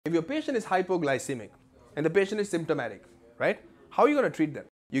If your patient is hypoglycemic and the patient is symptomatic, right? How are you going to treat them?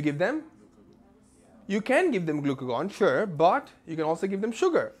 You can give them glucagon, sure, but you can also give them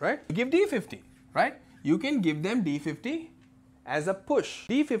sugar, right? You give D50, right? You can give them D50 as a push.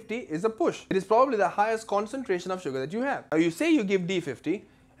 D50 is a push. It is probably the highest concentration of sugar that you have. Now you say you give D50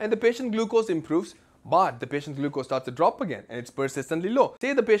 and the patient glucose improves, but the patient's glucose starts to drop again and it's persistently low.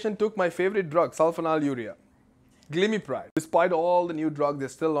 Say the patient took my favorite drug, sulfonylurea, glimepiride. Despite all the new drugs, they're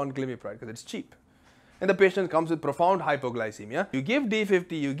still on glimepiride because it's cheap. And the patient comes with profound hypoglycemia. You give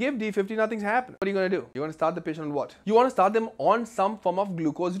D50, nothing's happened. What are you going to do? You want to start the patient on what? You want to start them on some form of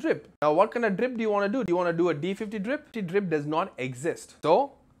glucose drip. Now, what kind of drip do you want to do? Do you want to do a D50 drip? D drip does not exist.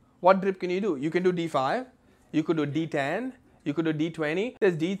 So, what drip can you do? You can do D5, you could do D10, you could do D20,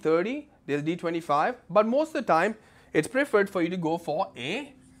 there's D30, there's D25. But most of the time, it's preferred for you to go for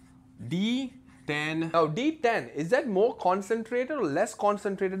a D10. Now D10, is that more concentrated or less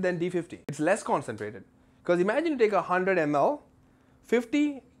concentrated than D50? It's less concentrated. Because imagine you take 100 ml,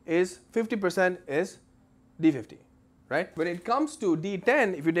 50% is D50, right? When it comes to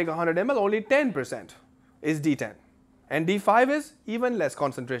D10, if you take 100 ml, only 10% is D10. And D5 is even less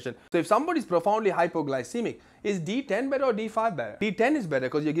concentration. So if somebody is profoundly hypoglycemic, is D10 better or D5 better? D10 is better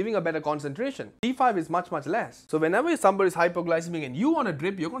because you're giving a better concentration. D5 is much, much less. So whenever somebody is hypoglycemic and you want a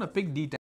drip, you're going to pick D10.